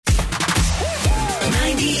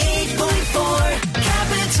98.4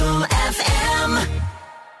 Capital FM.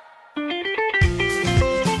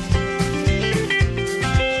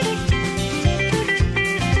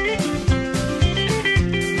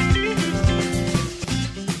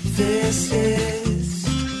 This is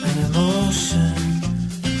an emotion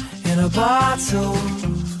in a bottle,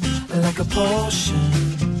 like a potion,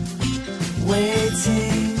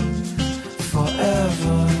 waiting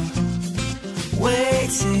forever,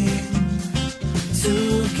 waiting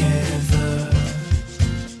together.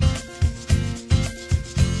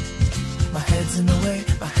 My head's in the way,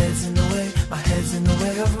 my head's in the way, my head's in the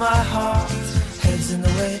way of my heart. Head's in the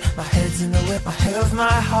way, my head's in the way, my head of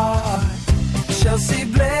my heart. Chelsea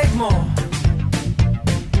Blakemore,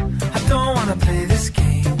 I don't wanna play this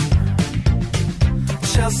game.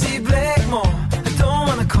 Chelsea Blakemore, I don't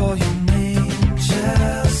wanna call your name.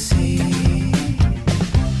 Chelsea,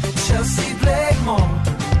 Chelsea Blakemore,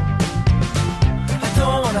 I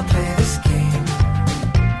don't wanna play this game.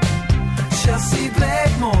 Chelsea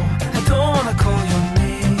Blakemore, I don't wanna call your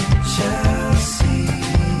name. Chelsea.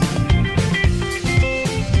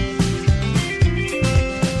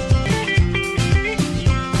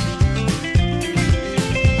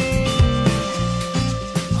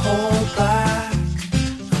 Hold back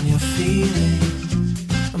on your feelings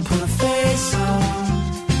and put a face on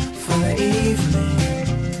for the evening.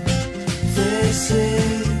 This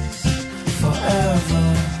is forever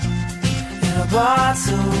in a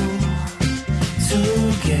bottle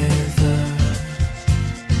together.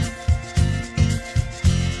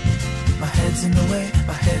 My head's in the way,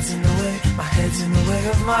 my head's in the way, my head's in the way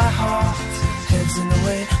of my heart. Head's in the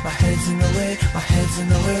way, my head's in the way, my head's in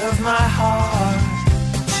the way of my heart.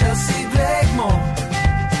 Chelsea Blakemore,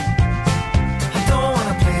 I don't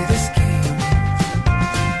wanna play this game.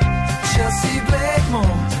 Chelsea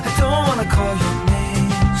Blakemore, I don't wanna call your name.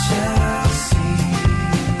 Chelsea.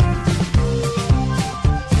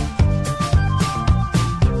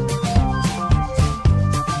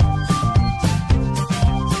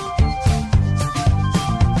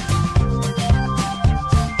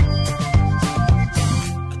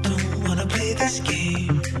 I don't wanna play this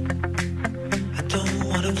game. I don't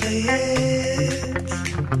wanna play it.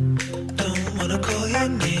 Don't wanna call your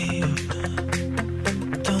name.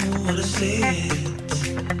 Don't wanna say it.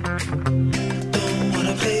 Don't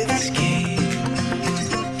wanna play this game.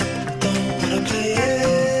 Don't wanna play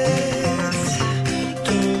it.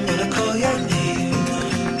 Don't wanna call your name.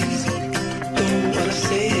 Don't wanna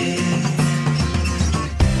say it.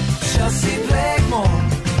 Chelsea Blakemore,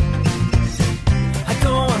 I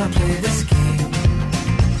don't wanna play this game.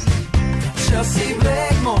 Chelsea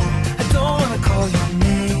Blakemore, I don't wanna call your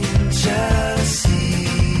name.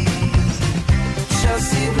 Chelsea,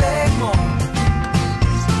 Chelsea Blakemore,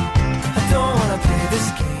 I don't wanna play this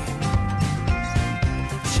game.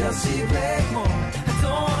 Chelsea Blakemore, I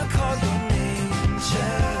don't wanna call your name.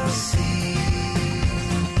 Chelsea,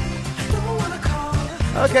 I don't wanna call.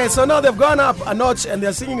 Okay, so now they've gone up a notch and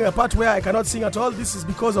they're singing a part where I cannot sing at all. This is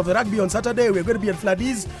because of the rugby on Saturday. We're going to be at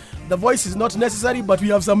Fladis. The voice is not necessary, but we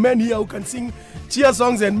have some men here who can sing cheer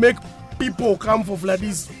songs and make people come for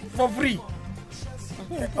Fladis for free.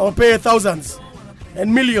 Or pay thousands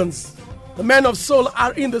and millions. The men of soul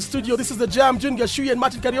are in the studio. This is the Jam. June Gashui and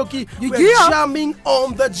Martin Karaoke. We're jamming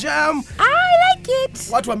on the Jam. I like it.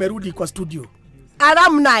 Watu wamerudi kwa studio.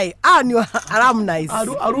 Alumni. Alumni.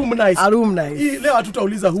 Alumni. Leo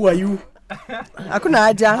hatutauliza who are you. Hakuna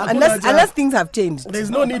haja. Unless things have changed. There's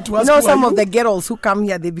no need to ask. You know, some of the girls who come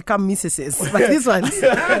here, they become mistresses. But this one's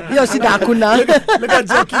Yoshida Hakuna. Look at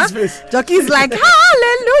Jockey's face. Jockey's like,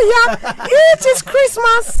 hallelujah, it is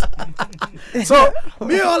Christmas. So,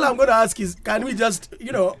 me all I'm going to ask is, can we just,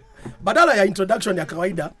 badala ya introduction ya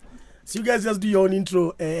kawaida, so you guys just do your own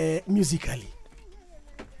intro musically.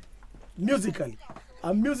 Musically.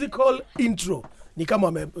 A musical intro. Ni kama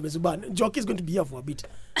amezubana. Jockey is going to be here for a bit.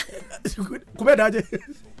 Kumeda aje.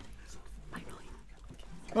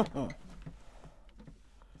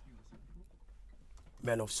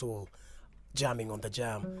 Men of soul jamming on the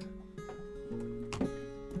Jam.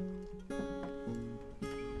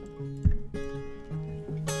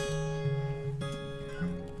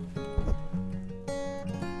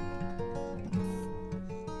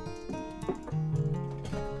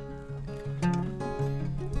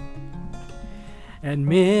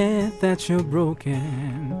 Admit that you're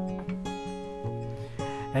broken.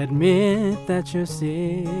 Admit that you're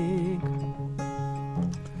sick.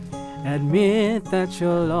 Admit that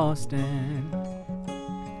you're lost and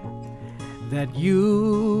that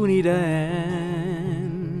you need a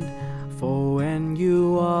hand. For when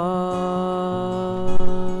you are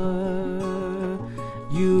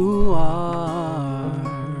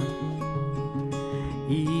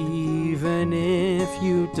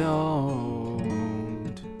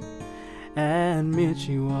don't admit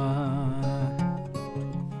you are.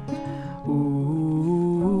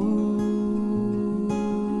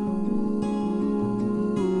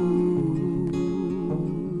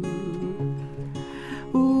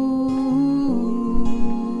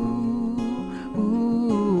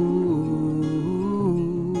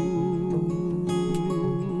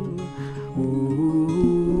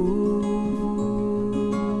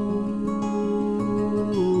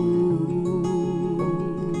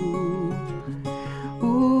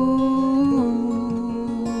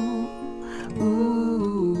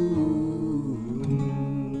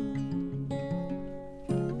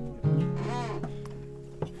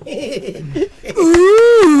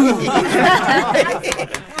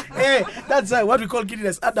 Hey, that's what we call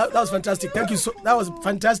giddiness. That was fantastic. Thank you. That was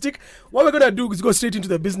fantastic. What we're gonna do is go straight into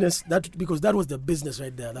the business. Because that was the business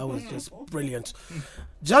right there. That was just brilliant.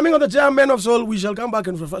 Jamming on the Jam, Men of Soul. We shall come back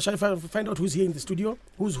and find out who's here in the studio,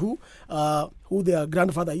 who's who their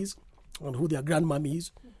grandfather is, and who their grandmommy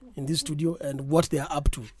is in this studio, and what they are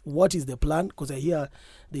up to. What is the plan? Because I hear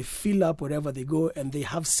they fill up wherever they go, and they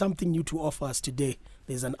have something new to offer us today.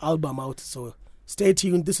 There's an album out, so stay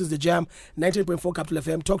tuned. This is the Jam, 98.4 Capital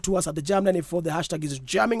FM. Talk to us at the Jam 94. The hashtag is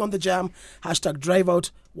Jamming on the Jam. Hashtag Drive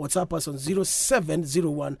Out. WhatsApp us on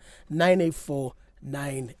 0701 984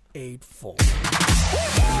 984.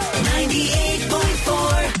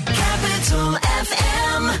 98.4 Capital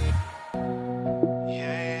FM.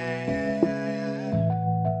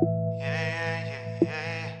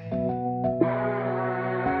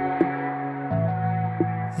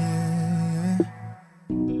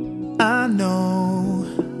 I know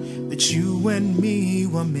that you and me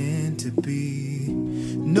were meant to be.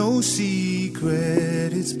 No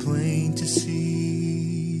secret, it's plain to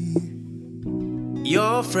see.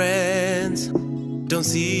 Your friends don't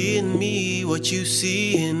see in me what you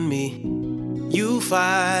see in me. You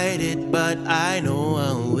fight it, but I know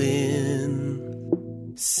I'll win.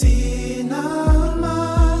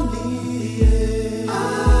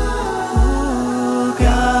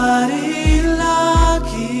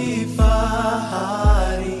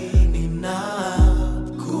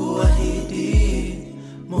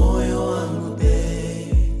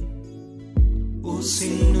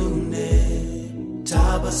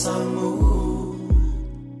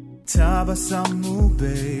 Tabasamu,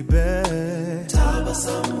 baby.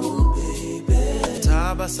 Tabasamu, baby.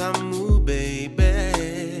 Tabasamu,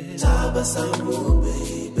 baby. Tabasamu,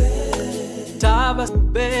 baby.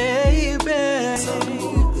 Tabasamu, baby.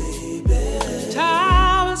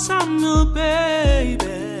 Tabasamu,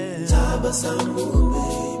 baby. Tabasamu,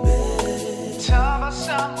 baby.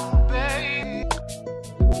 Tabasamu, baby.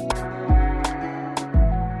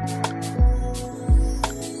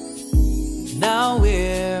 Now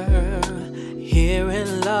we're here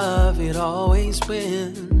in love, it always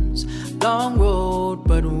wins. Long road,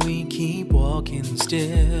 but we keep walking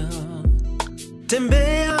still.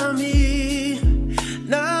 Tembea mi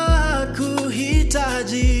na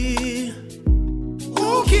kuhitaji.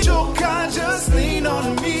 Ukichoka, just lean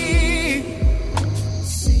on me.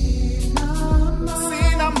 Sina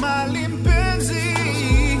mali mpenzi.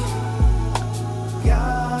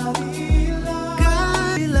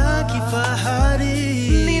 Gari la kifahari.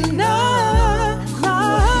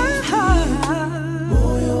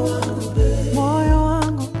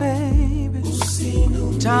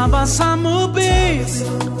 Tabasamu, baby.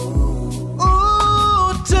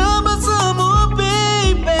 Oh, tabasamu,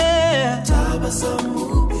 baby.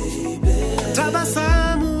 Tabasamu, baby.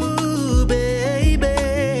 Tabasamu,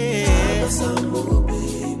 baby. Tabasamu,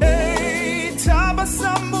 baby. Hey,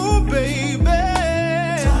 tabasamu, baby.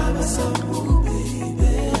 Tabasamu, baby.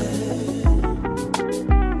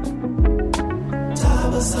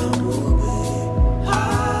 Tabasamu, baby.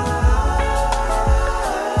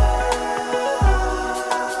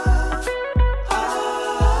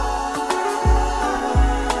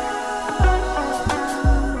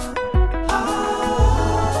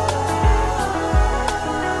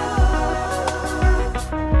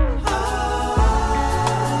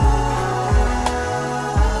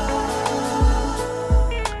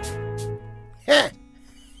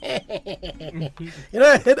 You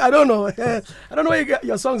know, I don't know. I don't know why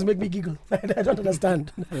your songs make me giggle. I don't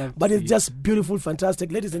understand. But it's just beautiful,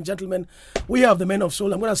 fantastic. Ladies and gentlemen, we have the Men of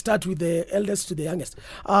Soul. I'm going to start with the eldest to the youngest.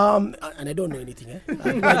 And I don't know anything.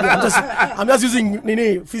 I'm just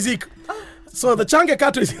using physique. So the Change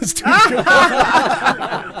Kato is in studio.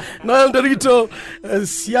 Noel Dorito,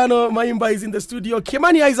 Siano Maimba is in the studio.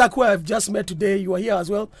 Kimani Isaac, who I've just met today, you are here as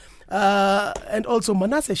well. And also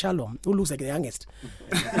Manasseh Shalom, who looks like the youngest.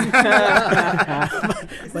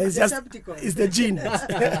 But it's the gene.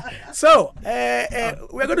 So,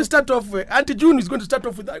 we're going to start off with, Auntie June is going to start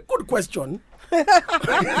off with a good question.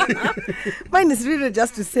 Mine is really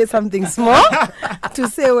just to say something small, to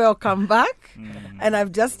say welcome back. And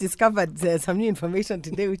I've just discovered some new information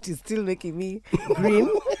today, which is still making me green.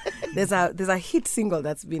 There's a hit single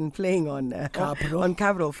that's been playing on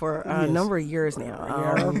Capital for a number of years now,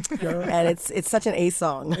 and it's such an A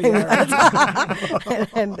song.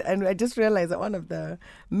 and I just realized that one of the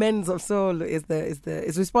men's of soul is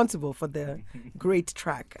responsible for the great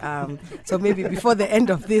track. So maybe before the end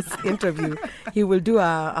of this interview, he will do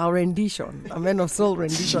a rendition, a Men of Soul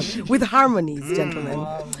rendition with harmonies, gentlemen.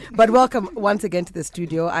 Wow. But welcome once again to the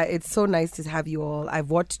studio. It's so nice to have you all.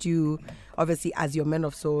 I've watched you, obviously, as your Men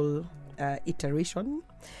of Soul iteration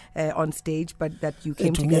on stage, but that you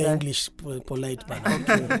came together. English polite, man.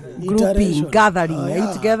 Okay. Grouping, gathering. Are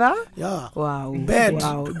you together? Yeah. Wow. Bed.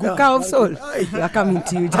 Wow. Guka of Soul. We are coming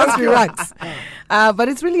to you. Just relax. But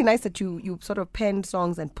it's really nice that you sort of penned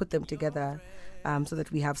songs and put them together. So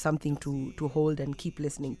that we have something to hold and keep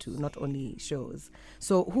listening to, not only shows.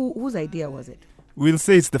 So whose idea was it? We'll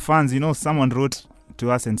say it's the fans. Someone wrote to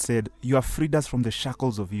us and said, you have freed us from the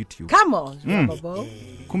shackles of YouTube. Come on.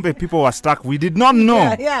 Kumbe, people were stuck. We did not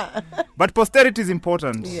know. Yeah. But posterity is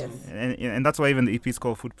important. Yes. And that's why even the EP is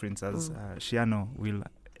called Footprints, as Shiano will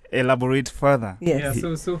elaborate further. Yes.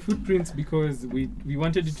 Yeah, so Footprints, because we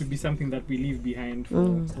wanted it to be something that we leave behind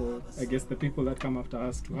for I guess the people that come after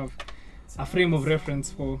us, to have a frame of reference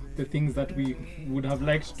for the things that we would have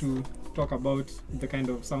liked to talk about, the kind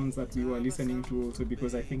of sounds that we were listening to also,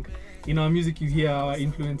 because I think in our music you hear our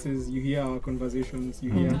influences, you hear our conversations,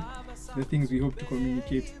 you hear the things we hope to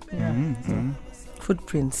communicate.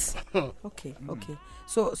 Footprints. Okay.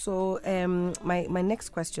 So my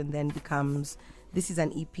next question then becomes, this is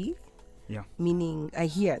an EP? Yeah. Meaning, I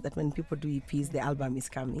hear that when people do EPs, the album is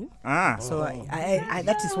coming. So I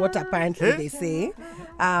that is what apparently they say.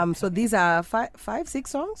 So these are 6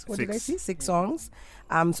 songs. What did I say? 6 songs.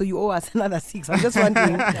 So you owe us another 6. I'm just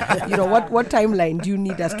wondering, what timeline do you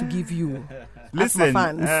need us to give you? Listen,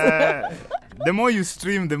 the more you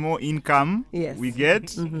stream, the more income we get,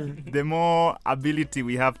 the more ability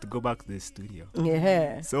we have to go back to the studio.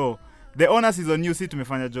 Yeah. So the onus is on you. Si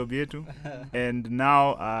tumefanya job yetu, and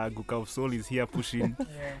now Guka of Soul is here pushing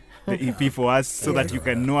the EP for us so that you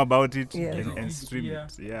can know about it and stream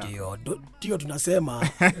it. Yeah. Dio tunasema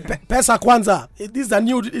pesa kwanza. This is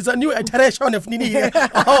a new iteration of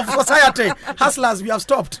of society. Hustlers, we have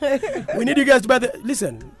stopped. We need you guys to buy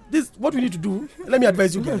listen. This what we need to do. Let me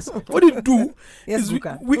advise you guys. What we need to do is we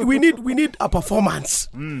need a performance.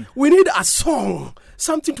 We need a song,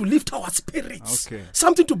 something to lift our spirits,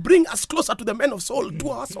 something to bring us closer to the Men of Soul, to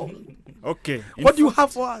our soul. Okay. What do you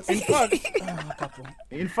have for us?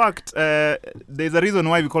 In fact, there's a reason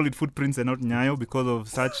why we call it Footprints and not Nyayo, because of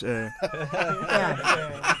such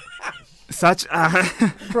such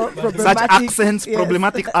accents,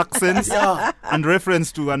 problematic accents, and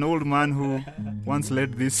reference to an old man who once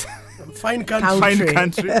led this fine country.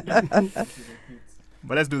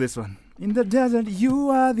 But let's do this one. In the desert, you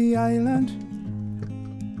are the island.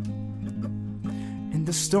 In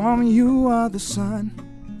the storm, you are the sun.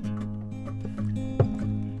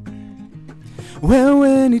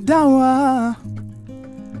 Wewe ni dawa.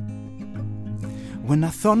 When I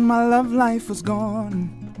thought my love life was gone.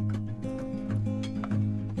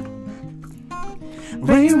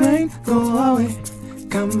 Rain, go away.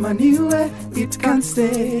 Come on, it can't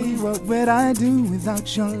stay. What would I do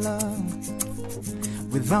without your love?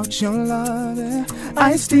 Without your love,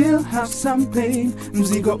 I still have some pain.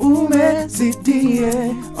 Mzigo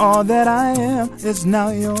umezidie. All that I am is now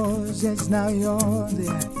yours, yeah.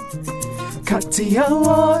 Kati ya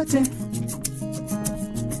wote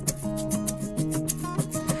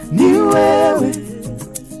ni wewe.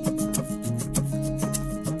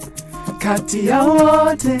 Kati ya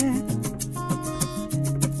wote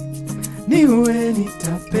niwe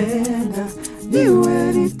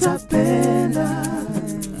nitapenda.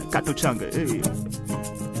 Kato changa, hey.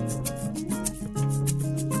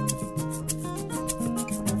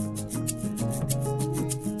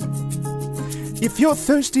 If you're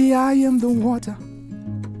thirsty, I am the water.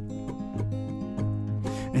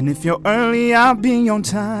 And if you're early, I'll be on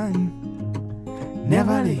time.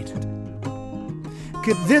 Never late.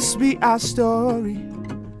 Could this be our story?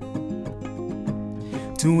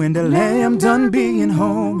 To end the lay, I'm done being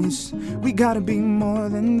homies. We gotta be more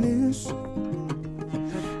than this.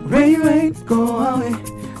 Rain, go away.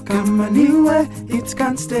 Come anywhere, it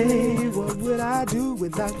can't stay. What would I do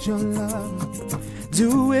without your love?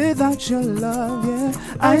 do without your love, yeah.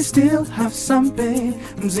 I still have some pain.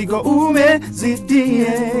 Mzigo umezidie.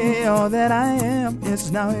 All that I am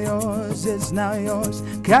is now yours, is now yours.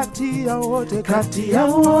 Kati ya wote, kati ya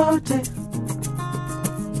wote.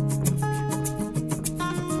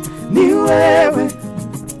 Ni wewe.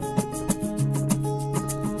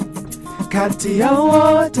 Kati ya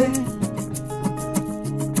wote.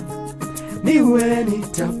 Niwe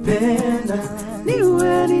nitapenda.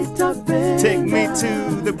 Niwe nitapenda. Take me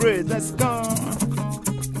to the bridge, let's go.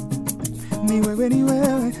 Niwewe,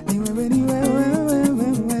 niwewe, niwewe, niwewe,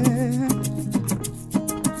 niwewe.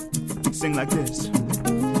 Sing like this.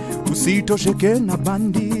 Usitosheke na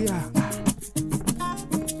bandia.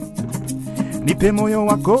 Nipe moyo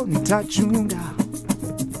wako nitachunga.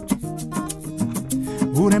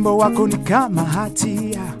 Urembo wako ni kama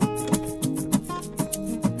hatia.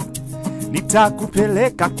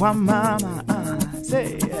 Nitakupeleka kwa mama.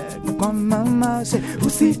 Say, kwa mama. Say,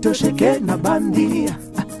 usitosheke na bandia.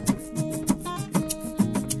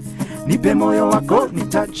 Nipe moyo wako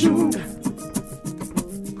nitachunga.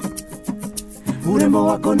 Urembo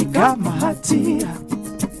wako ni kama hatia.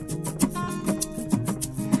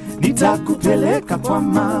 Nitakupeleka kwa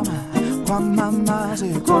mama. Kwa mama.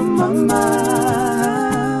 Say, kwa mama.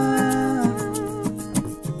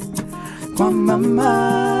 Kwa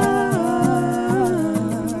mama.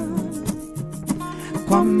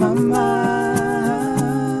 Kwa mama.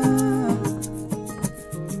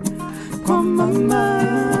 Kwa mama.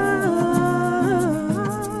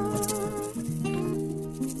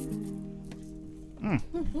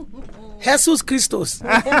 Jesus Christos.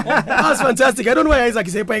 That's fantastic. I don't know why Isaac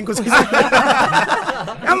is saying because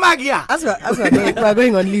come back here. As we're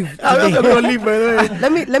going on leave. I'm going on leave, by the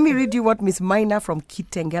way. Let me read you what Miss Mina from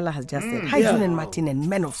Kitengela has just said. Hi, June and Martin and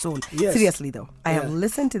Men of Soul. Yes. Seriously though, I have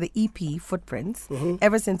listened to the EP Footprints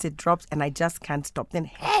ever since it dropped, and I just can't stop. Then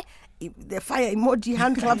the fire emoji,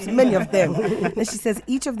 hand claps, many of them. And she says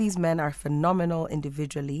each of these men are phenomenal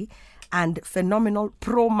individually and phenomenal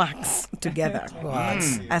pro max together.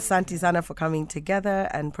 Asante sana for coming together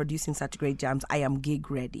and producing such great jams. I am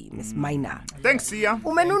gig ready, Miss Mina. Thanks, Sia.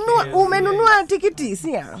 Umenunua tikiti,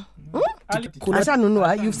 Sia?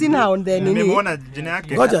 Ashanunua. You've seen her on the nini. Nimeona jina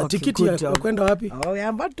yake. Ngoja, Okay, tikiti good ya job. kwenda wapi? Oh, we are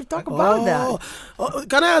about to talk about that.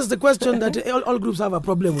 Can I ask the question that all groups have a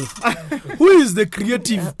problem with? Who is the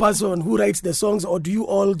creative person who writes the songs, or do you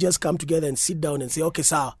all just come together and sit down and say, okay,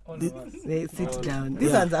 sir? They sit down.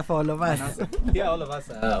 These ones are for all of us. Yeah, all of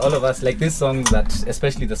us. Like these songs that,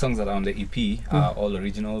 especially the songs that are on the EP, are all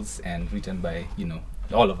originals and written by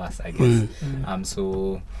all of us, I guess.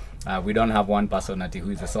 So we don't have one personality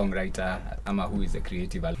who is a songwriter, Ama who is a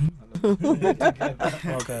creative.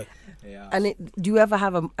 Okay. Yeah. And do you ever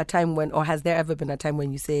have a time when, or has there ever been a time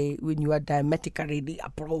when you are diametrically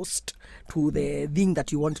opposed to the thing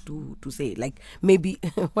that you want to say? Like maybe,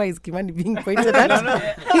 why is Kimani being pointed at?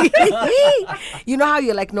 You know how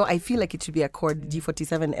you're like, no, I feel like it should be a chord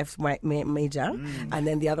G47 F major, and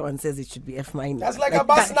then the other one says it should be F minor. That's like a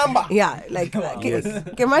bus number. Yeah, like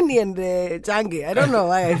Kimani and Changi. I don't know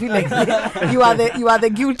why I feel like you are the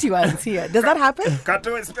guilty ones here. Does that happen?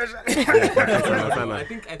 Kato especially.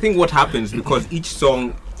 I think what happens, because each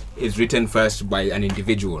song is written first by an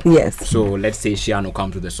individual. Yes. So let's say Shiano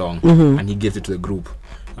comes to the song and he gives it to the group.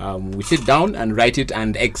 We sit down and write it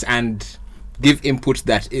and give input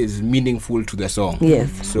that is meaningful to the song. Yes.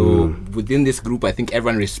 So within this group, I think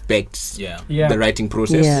everyone respects the writing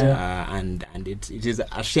process, and it is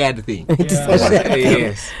a shared thing. It is a shared thing.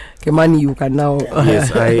 Yes. Kimani, you can now.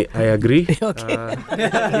 Yes, I agree. Okay.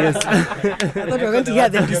 Yes. I thought we were going to hear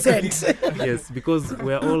the dissent. Yes, because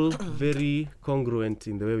we're all very congruent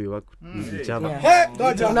in the way we work with each other. Hey,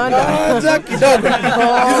 these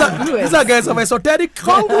are guys of esoteric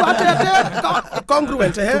congruent.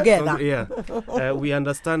 Together. Yeah. We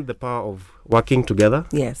understand the power of working together.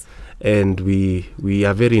 Yes. And we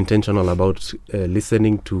are very intentional about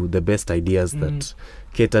listening to the best ideas that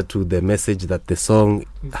cater to the message that the song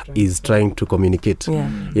is trying to communicate.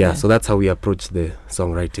 Yeah, so that's how we approach the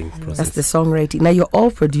songwriting process. That's the songwriting. Now you're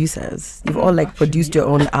all producers. You've all produced your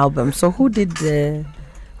own album. So who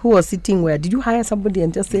was sitting where? Did you hire somebody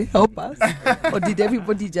and just say help us, or did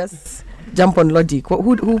everybody just jump on Logic?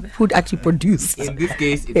 Who actually produced? In this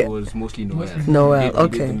case, it was mostly Noel. Noel, He did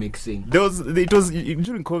okay. the mixing. It was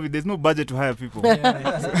during COVID. There's no budget to hire people.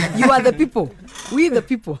 You are the people. We the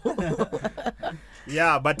people.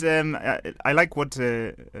 Yeah, but I like what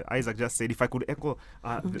Isaac just said. If I could echo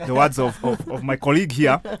the words of my colleague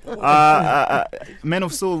here, Men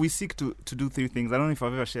of Soul, we seek to do three things. I don't know if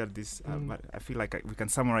I've ever shared this, but I feel like we can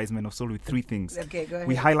summarize Men of Soul with three things. Okay, go ahead.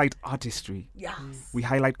 We highlight artistry. Yes. We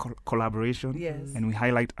highlight collaboration. Yes. And we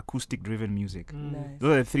highlight acoustic-driven music. Nice.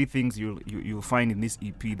 Those are the three things you'll find in this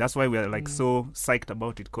EP. That's why we're like so psyched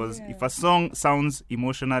about it, because if a song sounds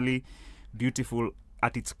emotionally beautiful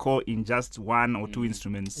at its core in just one or two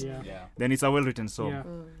instruments, then it's a well-written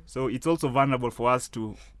song. So it's also vulnerable for us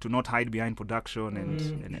to not hide behind production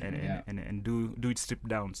and do it stripped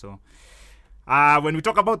down. So when we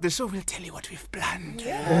talk about the show, we'll tell you what we've planned.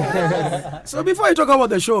 So before you talk about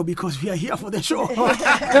the show, because we are here for the show,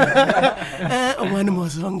 one more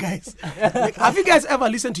song, guys. Like, have you guys ever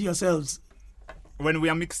listened to yourselves when we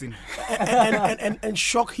are mixing and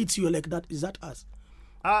shock hits you like that? Is that us?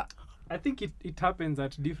 I think it happens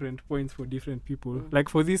at different points for different people. Like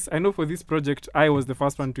for this, I know for this project, I was the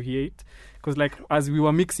first one to hear it. Because like as we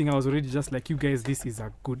were mixing, I was already just like, you guys, this is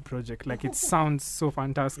a good project. Like it sounds so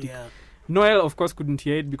fantastic. Yeah. Noel, of course, couldn't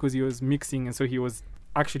hear it because he was mixing. And so he was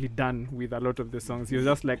actually done with a lot of the songs. He was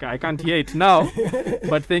just like, I can't hear it now.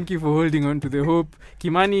 But thank you for holding on to the hope.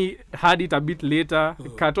 Kimani had it a bit later.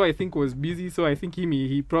 Kato, I think, was busy. So I think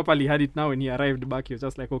he properly had it now. When he arrived back, he was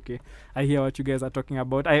just like, okay, I hear what you guys are talking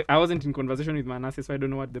about. I wasn't in conversation with Manasseh, so I don't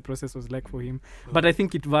know what the process was like for him. But I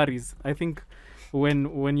think it varies. I think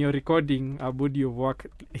when you're recording a body of work,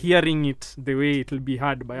 hearing it the way it will be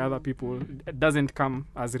heard by other people, it doesn't come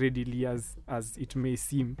as readily as it may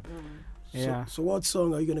seem. Yeah. So what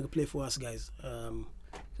song are you going to play for us, guys? A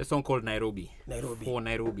song called Nairobi. Nairobi. For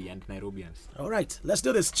Nairobi and Nairobians. All right, let's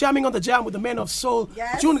do this. Jamming on the Jam with the Men of Soul.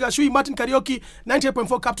 Yes. June Gashui, Martin Karaoke,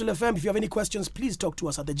 98.4 Capital FM. If you have any questions, please talk to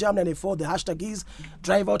us at the Jam 94. The hashtag is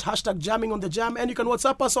drive out, hashtag jamming on the Jam. And you can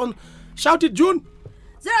WhatsApp us on Shout It June.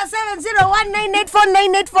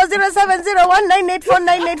 07019849840,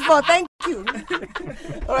 07019849840. Thank you.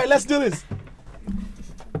 All right, let's do this.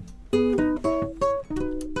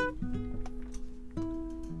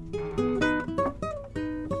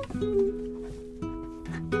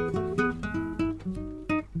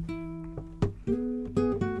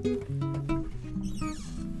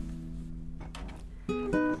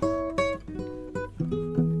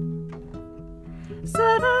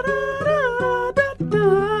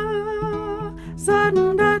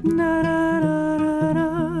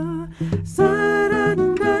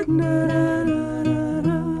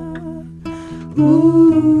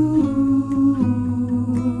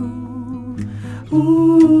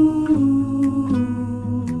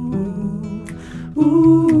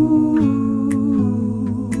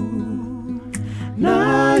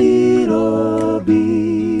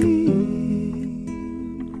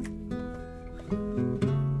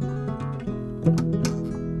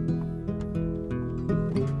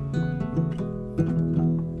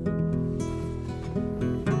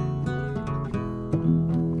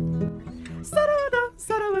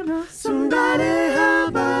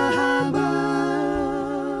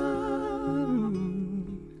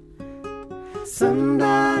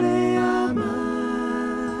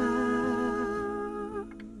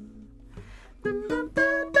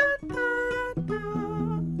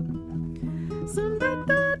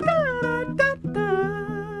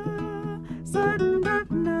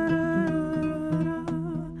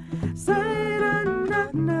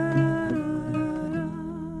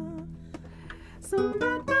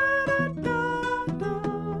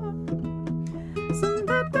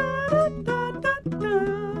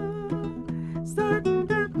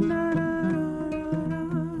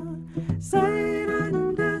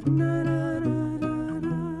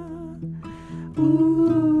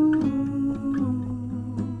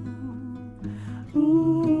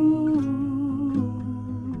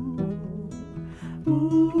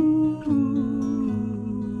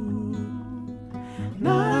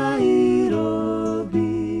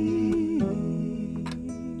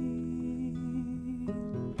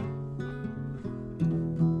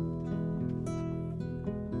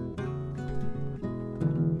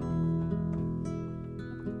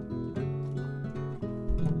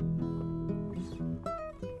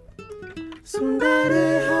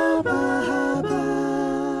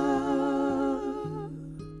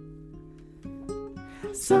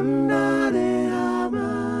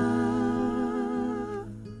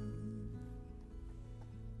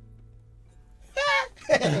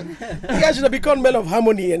 You guys should have become men of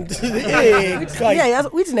harmony and which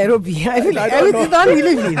Nairobi? I feel like don't know. the one we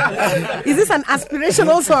live in. Is this an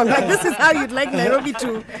aspirational song? Like this is how you'd like Nairobi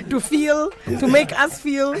to feel, to make us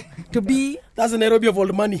feel, to be. That's the Nairobi of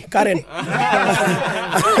old money, Karen.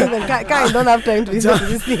 Karen Kai don't have time to listen to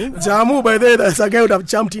this thing. Jamu, by the way, there's a guy would have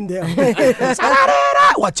jumped in there.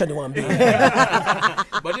 Watch anyone be.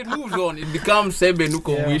 But it moves on. It becomes Sembe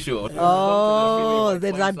Nuko Mwisho. Oh,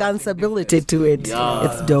 there's a danceability to it. Yeah.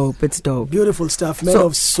 It's dope. It's dope. Beautiful stuff. Men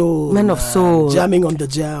of soul. Men of soul. Jamming on the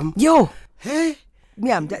jam. Yo. Hey.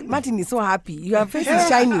 Yeah, Martin is so happy. Your face is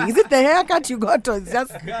shining. Is it the haircut you got or it's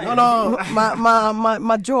just No.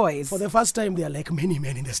 my joys? For the first time, there are like many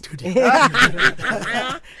men in the studio.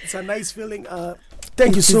 It's a nice feeling.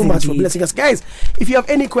 Thank you so much for blessing us. Guys, if you have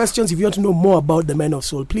any questions, if you want to know more about the Men of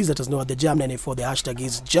Soul, please let us know at the Jam 94. The hashtag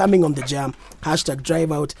is jamming on the jam. Hashtag drive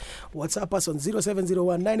out. WhatsApp us on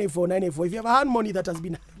 0701 984 984. If you have a hand money that has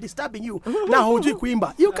been disturbing you, now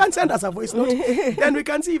Kuimba, you can send us a voice note. Then we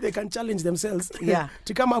can see if they can challenge themselves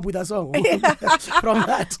to come up with a song from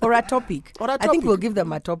that. Or a topic. Or a topic. I think we'll give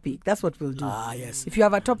them a topic. That's what we'll do. Yes. If you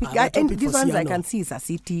have a topic, and these ones I can see is a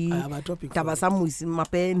city. I have a topic. Tabasamu is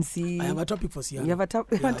Mapensi. I have a topic for Siano. You have a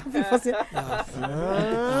topic for Siano.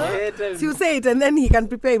 So you say it and then he can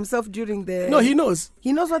prepare himself during the... No, he knows.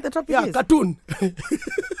 He knows what the topic is? Yeah, cartoon.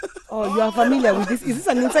 Oh, you are familiar with this. Is this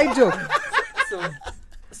an inside joke?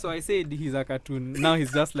 So I said he's a cartoon. Now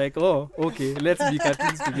he's just like, oh, okay, let's be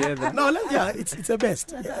cartoons together. No, it's the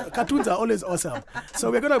best. Yeah, cartoons are always awesome. So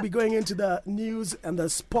we're going to be going into the news and the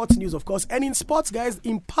sports news, of course. And in sports, guys,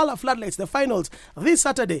 Impala Floodlights, the finals this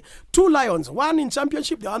Saturday. 2 Lions, one in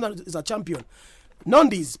championship, the other is a champion.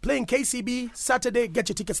 Nondis playing KCB Saturday. Get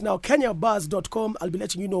your tickets now. KenyaBuzz.com. I'll be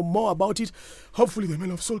letting you know more about it. Hopefully the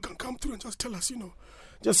Men of Soul can come through and just tell us,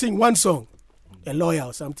 just sing one song, a lawyer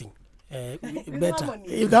or something. Better.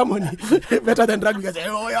 If that money. Better than rugby.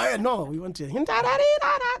 No, we want to.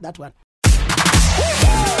 That one.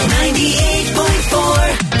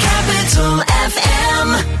 98.4 Capital FM.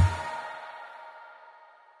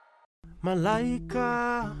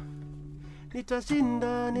 Malaika,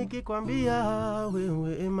 nitashinda nikikwambia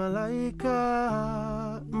wewe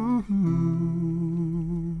malaika.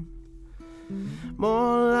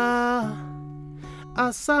 Mola,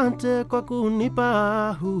 asante kwa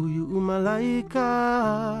kunipa huyu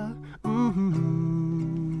malaika.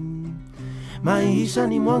 Maisha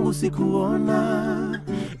ni mwangu sikuona,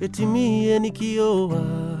 etimie nikioa.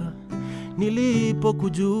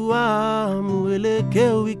 Nilipokujua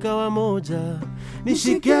mwelekeo ikawa moja.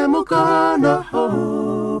 Nishike mkono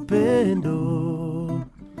pendo,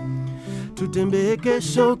 tutembee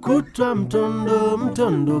kesho kutwa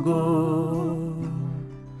mtondogo.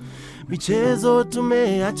 Michezo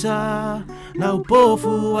tumeacha na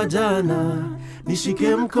upofu wa jana.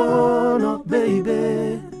 Nishike mkono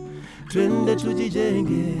baby, twende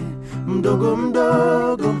tujijenge mdogo.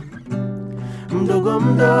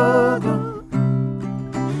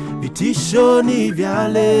 Vitisho ni vya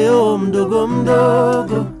leo mdogo.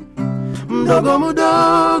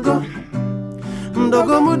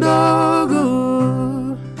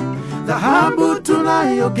 Dhahabu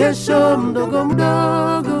tunayo kesho mdogo.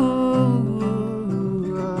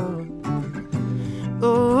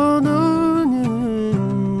 Oh no.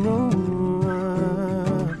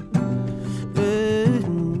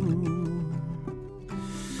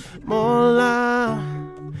 Mola,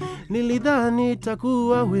 nilidhani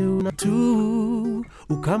takuwa wewe tu,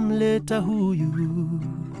 ukamleta huyu.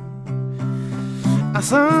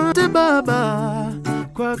 Asante Baba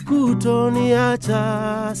kwa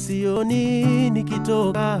kutoniacha, sioni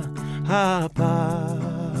nikitoka hapa.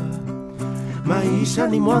 Maisha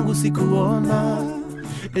ni mwangu sikuona,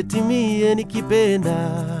 etimie nikipenda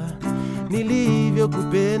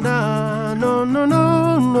nilivyokupenda. No.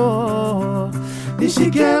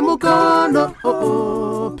 Nishike mkono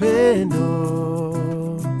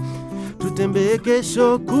pendo, tutembee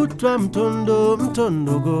kesho kutwa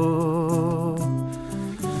mtondogo.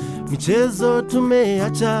 Michezo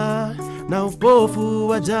tumeacha na upofu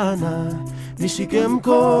wa jana. Nishike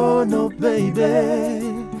mkono baby,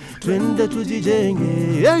 twende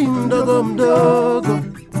tujijenge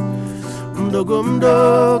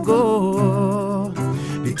mdogo.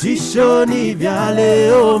 Vitisho ni vya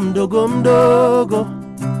leo mdogo.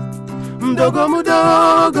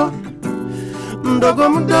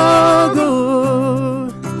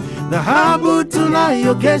 Dhahabu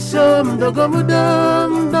tunayo kesho mdogo.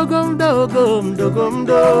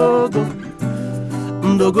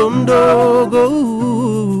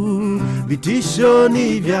 Vitisho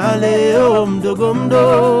ni vya leo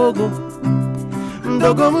mdogo.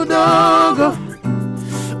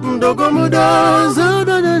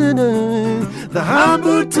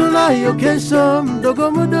 Dhahabu tunayo kesho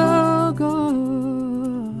mdogo.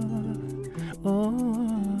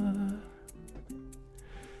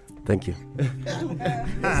 Thank you.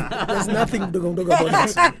 There's nothing about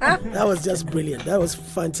that. That was just brilliant. That was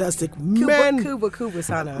fantastic. Kuba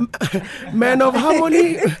Sana. Men of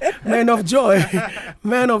harmony, men of joy,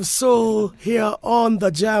 men of soul here on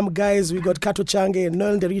the Jam, guys. We got Kato Change,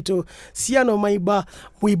 Noel Derito, Siano Maiba,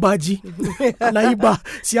 Muibaji, Anaiba,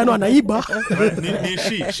 Siano Anaiba.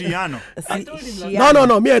 Shiano.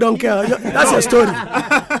 No, me, I don't care. That's your story.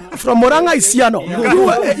 From Moranga is Siano.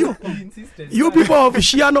 You people of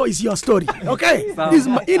Shiano is your story. Okay? This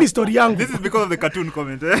is story young. This is because of the cartoon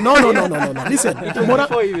comment. No. Listen,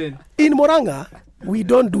 in Moranga, we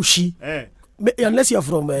don't do shi. Unless you're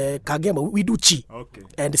from Kagema, we do chi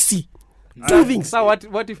and si. Two things. So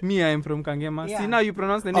what if me, I am from Kangema? See, now you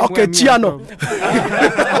pronounce the name. Okay, Chiano.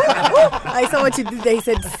 I saw what you did there. He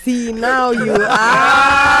said, see, now you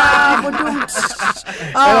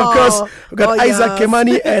And of course, we got Isaac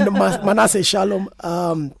Kemani and Manasseh Shalom.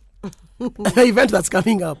 Event that's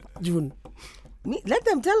coming up, June. Let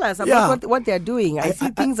them tell us about what they're doing. I see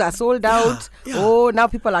things are sold out. Oh, now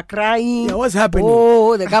people are crying. Yeah, what's happening?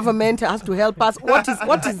 Oh, the government has to help us. What is?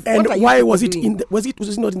 And what are why you was it doing? was it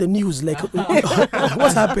not in the news? Like,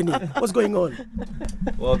 what's happening? What's going on?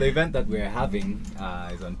 Well, the event that we're having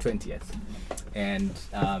is on 20th. And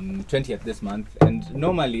 20th this month. And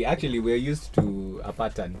normally, actually, we're used to a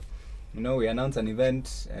pattern. You know, we announce an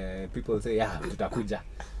event, people say, yeah, tutakuja.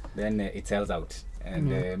 Then it sells out. And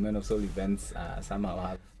Men of Soul events somehow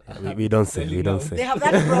have... We don't say. They have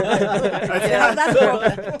that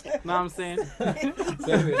problem. No, I'm saying.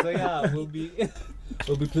 So yeah, we'll be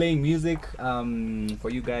playing music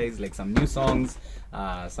for you guys, like some new songs,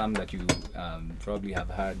 some that you probably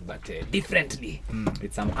have heard, but differently.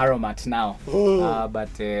 It's some aromat now.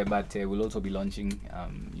 But we'll also be launching,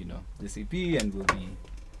 this EP, and we'll be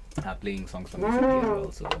playing songs from this EP as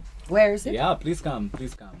well. So where is it? Yeah, please come.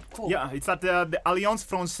 Cool. Yeah, it's at the Alliance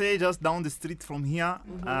Française, just down the street from here.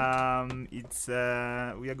 It's we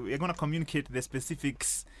are going to communicate the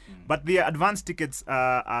specifics, but the advance tickets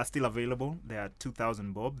are still available. They are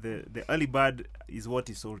 2,000 bob. The early bird is what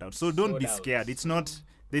is sold out. So don't be scared. It's not.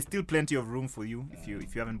 There's still plenty of room for you if you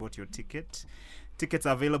haven't bought your ticket. Tickets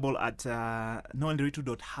are available at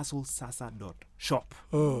noelderito.hustlesasa.shop.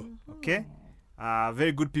 Okay.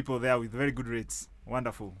 Very good people there with very good rates.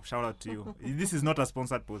 Wonderful. Shout out to you. This is not a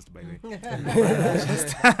sponsored post, by the way.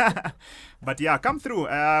 But yeah, come through.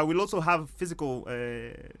 We'll also have physical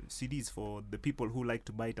CDs for the people who like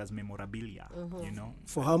to buy it as memorabilia. You know.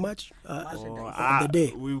 For how much? The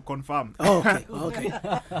day. We will confirm. Okay.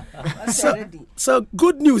 So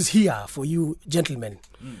good news here for you, gentlemen.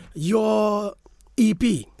 Your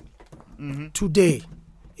EP today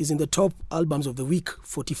is in the top albums of the week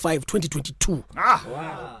 45 2022.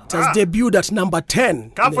 Wow. It has debuted at number 10.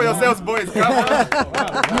 Come for yourselves, boys.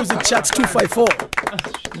 Music Charts 254.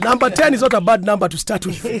 Number 10 is not a bad number to start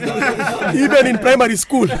with. Even in primary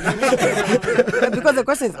school. Because the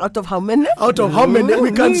question is out of how many? Out of how many?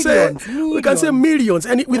 We can say millions.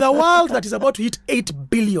 And with a world that is about to hit 8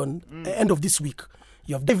 billion end of this week.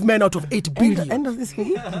 You have 5 men out of 8 billion. End of this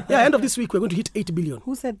week? Yeah, end of this week we're going to hit 8 billion.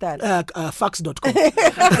 Who said that? Facts.com.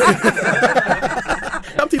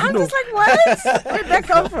 I'm just like, what? Where did that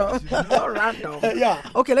come from? So random. Yeah.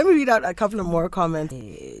 Okay, let me read out a couple of more comments.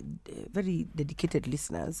 Very dedicated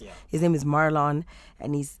listeners. Yeah. His name is Marlon,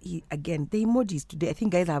 and he again, the emojis today, I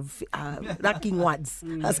think guys have lacking words.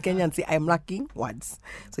 As Kenyans say, I'm lacking words.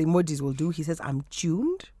 So emojis will do. He says, I'm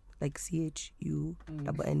tuned. Like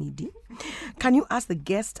CHUNNED. Can you ask the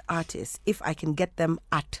guest artists if I can get them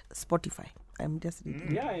at Spotify? I'm just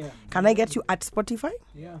reading. Yeah. Can I get you at Spotify?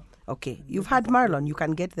 Yeah. Okay. You've had Marlon. You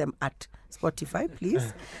can get them at Spotify,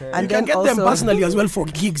 please. Okay. And you then can get also, them personally as well for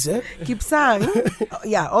gigs, eh? Kipsang.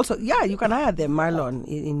 You can hire them, Marlon,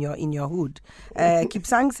 in your hood.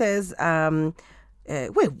 Kipsang says,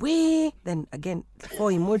 wait. Then again,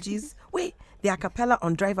 4 emojis. Wait, the a cappella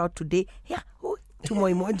on Drive Out today. Yeah. 2 more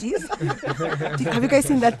emojis. Have you guys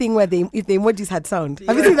seen that thing where if the emojis had sound?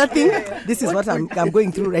 Have you seen that thing? This is what I'm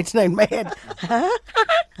going through right now in my head.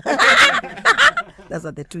 That's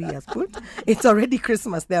what the 2 years put. It's already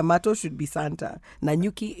Christmas there. Mato should be Santa.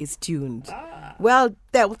 Nanyuki is tuned. Well,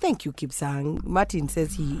 thank you, Kipsang. Martin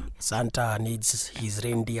says Santa needs his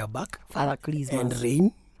reindeer back. Father Christmas. And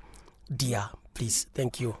rain, dear. Please,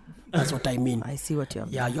 thank you. That's what I mean. I see what you have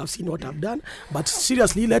done. Yeah, you have seen what I've done. But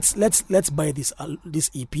seriously, let's buy this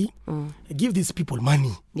EP. Give these people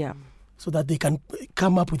money. Yeah. So that they can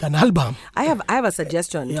come up with an album. I have a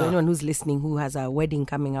suggestion to anyone who's listening who has a wedding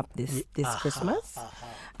coming up this Christmas.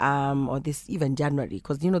 Or this even January,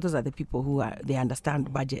 because those are the people who they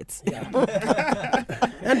understand budgets. Yeah.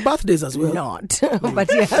 And birthdays as well. Not. But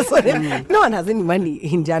yes, no one has any money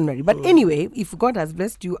in January. But anyway, if God has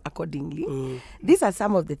blessed you accordingly, these are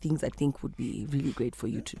some of the things I think would be really great for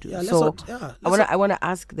you to do. Yeah, so I want to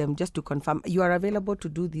ask them just to confirm, you are available to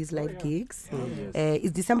do these live gigs.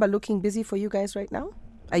 Is December looking busy for you guys right now?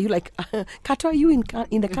 Are you like, Kato, are you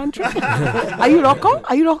in the country? Are you Rocco?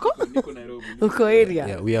 Uko area.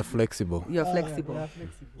 Yeah, we are flexible. You're flexible.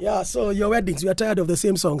 Yeah, so your weddings, we are tired of the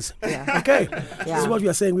same songs. Yeah. Okay? This is what we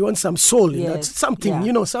are saying. We want some soul in that. Yes. Something,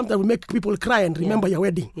 Yeah. something that will make people cry and remember your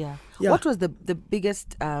wedding. Yeah. Yeah. What was the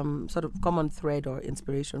biggest sort of common thread or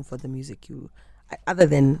inspiration for the music you, other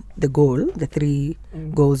than the goal, the three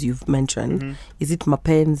goals you've mentioned? Is it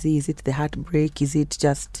mapenzi? Is it the heartbreak? Is it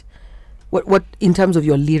just what in terms of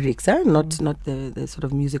your lyrics? Not the sort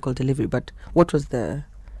of musical delivery, but what was the?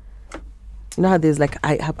 You know how there's like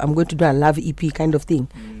I'm going to do a love EP kind of thing.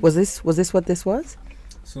 Was this what this was?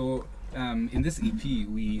 So in this EP,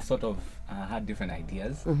 we sort of had different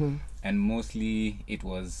ideas, and mostly it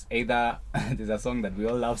was either there's a song that we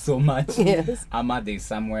all love so much, ama there's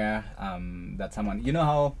somewhere that someone, you know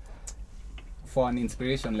how for an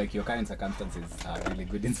inspiration, like your current circumstances are really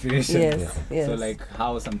good inspiration. Yes. So like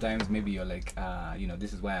how sometimes maybe you're like,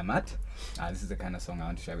 this is where I'm at. This is the kind of song I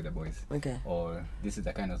want to share with the boys. Okay. Or this is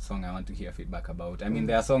the kind of song I want to hear feedback about. I mean,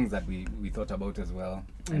 there are songs that we thought about as well,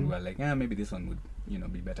 and we're like, maybe this one would,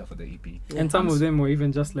 be better for the EP. And some of them were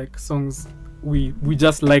even just like songs we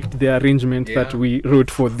just liked the arrangement that we wrote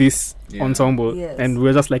for this ensemble, and we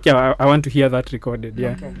were just like, I want to hear that recorded.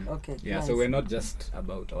 Okay. Yeah, nice. So we're not just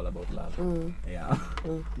all about love.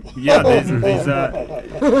 Yeah, there's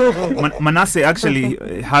Manasseh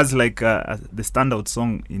actually has like the standout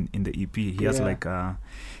song in the EP. He has like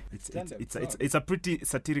it's a pretty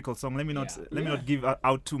satirical song. Let me not give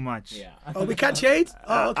out too much. Oh, we can't hear it?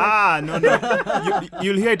 Oh, okay. No.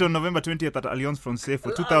 You'll hear it on November 20th at Alliance Francaise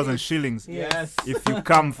for 2,000 shillings. Yes. If you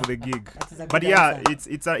come for the gig. But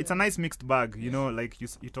it's a nice mixed bag. Like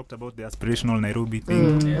you talked about the aspirational Nairobi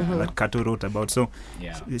thing that Kato wrote about. So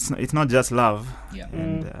it's not just love.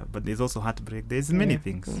 And but there's also heartbreak. There's many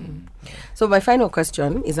things. So my final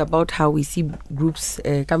question is about how we see groups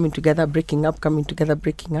coming together, breaking up, coming together,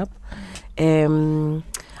 breaking up.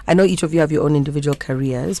 I know each of you have your own individual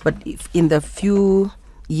careers, but if in the few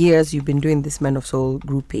years you've been doing this Men of Soul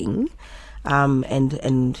grouping,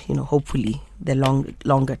 and hopefully the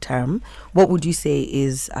longer term, what would you say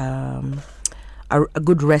is a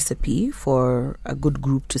good recipe for a good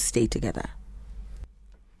group to stay together?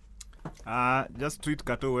 Just treat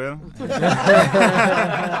Kato well.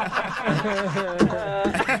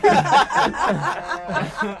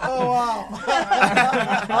 Oh wow.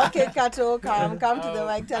 Okay, Kato, come to the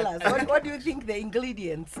mic. Tell us. What do you think the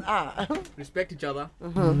ingredients are? Respect each other.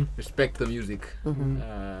 Respect the music.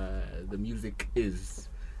 The music is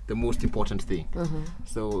the most important thing.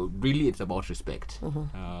 So really it's about respect.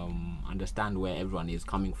 Understand where everyone is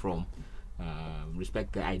coming from.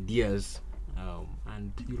 Respect the ideas.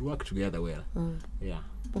 And you'll work together well.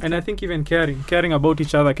 And I think even caring about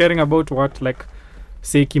each other, caring about what, like,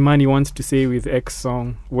 say Kimani wants to say with X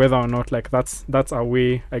song, whether or not like that's a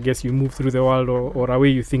way I guess you move through the world, or a way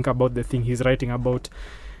you think about the thing he's writing about.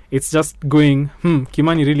 It's just going,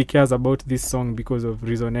 Kimani really cares about this song because of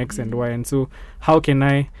reason X and Y, and so how can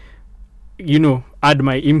I add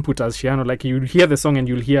my input as Shiano? Like, you'll hear the song and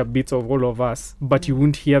you'll hear bits of all of us, but you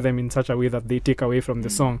won't hear them in such a way that they take away from the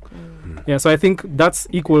song. So I think that's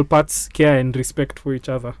equal parts care and respect for each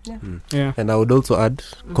other. And I would also add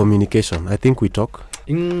communication. I think we talk.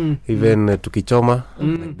 Even tukichoma,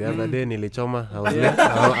 like the other day nilichoma. I was late.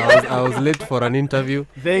 I was late for an interview.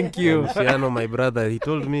 Thank you. Shiano, my brother, he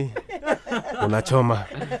told me unachoma.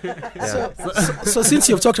 So since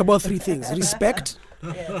you've talked about three things: respect,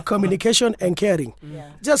 communication, and caring,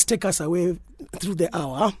 just take us away through the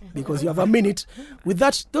hour, because you have a minute with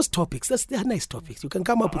those topics. They are nice topiks. You can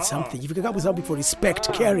come up with something. If you can come up with something for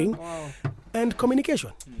respect, caring, and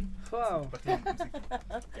communication. Wow.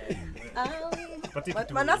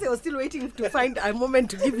 But Manasseh was still waiting to find a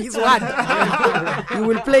moment to give his word. You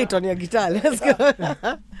will play it on your guitar. Let's go.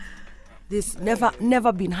 This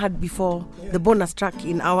never been heard before. The bonus track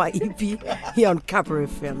in our EP here on Cabaret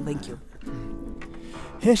FM. Thank you.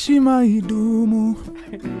 Heshima idumu,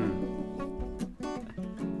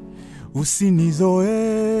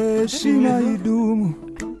 usinizoe. Heshima idumu.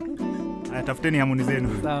 Tafuteni harmoni zenu.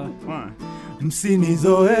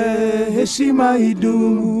 Msinizoe, heshima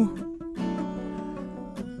idumu.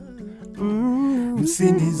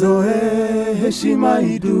 Msinizoe, heshima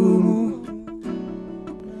idumu.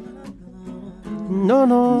 No.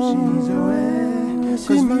 Msinizoe, 'cause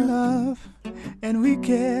we love and we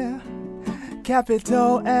care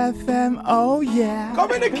Capital FM, oh yeah.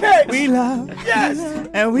 Communicate. We love. Yes.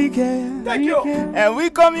 And we care. Thank you. And we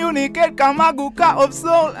communicate. Kamaguka of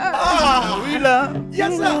soul. We love.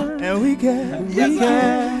 Yes, sir. And we care. Yes,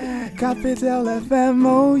 sir. Capital FM,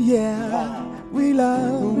 oh yeah. We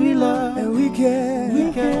love, and we care.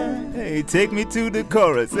 Hey, take me to the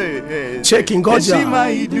chorus. Hey. Checking Goja. Heshima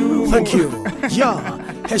Iduru. Thank you. Yeah,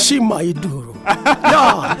 Heshima Iduru.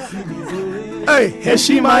 Yeah. Hey,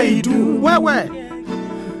 Heshima Iduru. Wewe.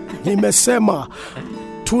 Nimesema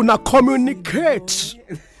tuna communicate.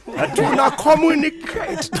 Tuna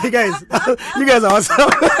communicate. You guys are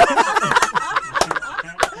awesome.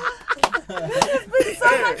 So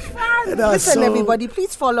much fun. Listen, everybody,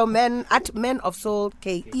 please follow Men at Men of Soul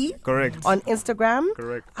KE. Correct. On Instagram.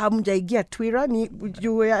 Correct. Hamjaigia Twitter.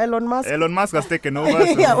 You were Elon Musk. Elon Musk has taken over.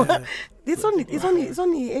 So. Yeah, well, it's only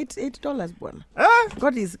 $8, bwana.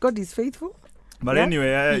 God is faithful. But yeah?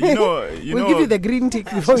 anyway, we'll give you the green tick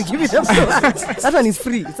before we give you the that one is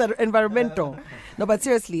free. It's environmental. No, but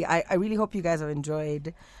seriously, I really hope you guys have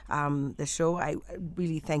enjoyed the show. I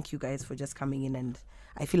really thank you guys for just coming in, and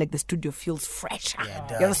I feel like the studio feels fresh. Yeah, it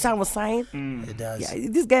does. You understand what I'm saying? It does. Yeah,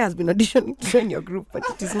 this guy has been auditioning to join your group, but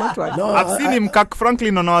it is not working. No, I've seen him crack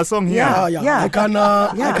Franklin on our song here. Yeah. I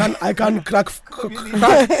can crack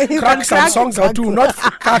some songs or two, not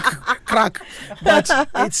crack. But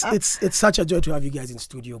it's such a joy to have you guys in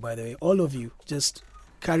studio. By the way, all of you, just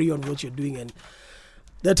carry on what you're doing, and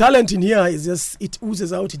the talent in here is just, it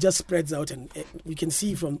oozes out, it just spreads out, and you can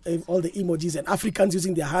see from all the emojis and Africans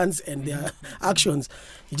using their hands and their actions.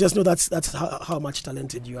 You just know that's how much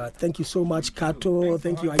talented you are. Thank you so much, Kato.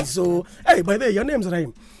 Thank you, Aizo. Hey, by the way, your name's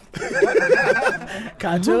rhyme.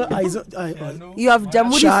 Kato, Aizo. You have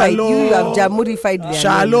Jamurified. You have Jamurified their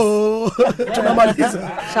Shalom.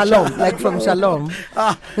 Shalom, like from Shalom.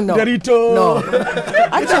 No. Derito. No.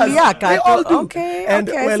 Actually, yeah, Kato. They all do. Okay. And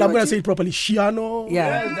okay, well, I'm going to say it properly. Shiano.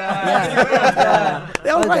 Yeah.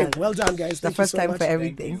 They're all right. Well done, guys. The first time for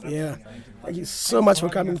everything. Yeah. Thank you so much for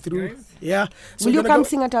coming through. Yeah. So will you come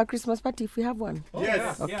sing at our Christmas party if we have one?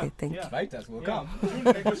 Yes. Okay, thank you. Invite us, we'll come.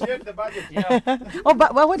 Negotiate the budget. Oh,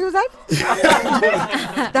 but what was that?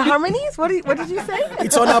 The harmonies? What did you say?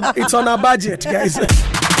 It's on a budget, guys.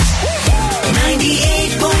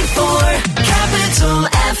 98.4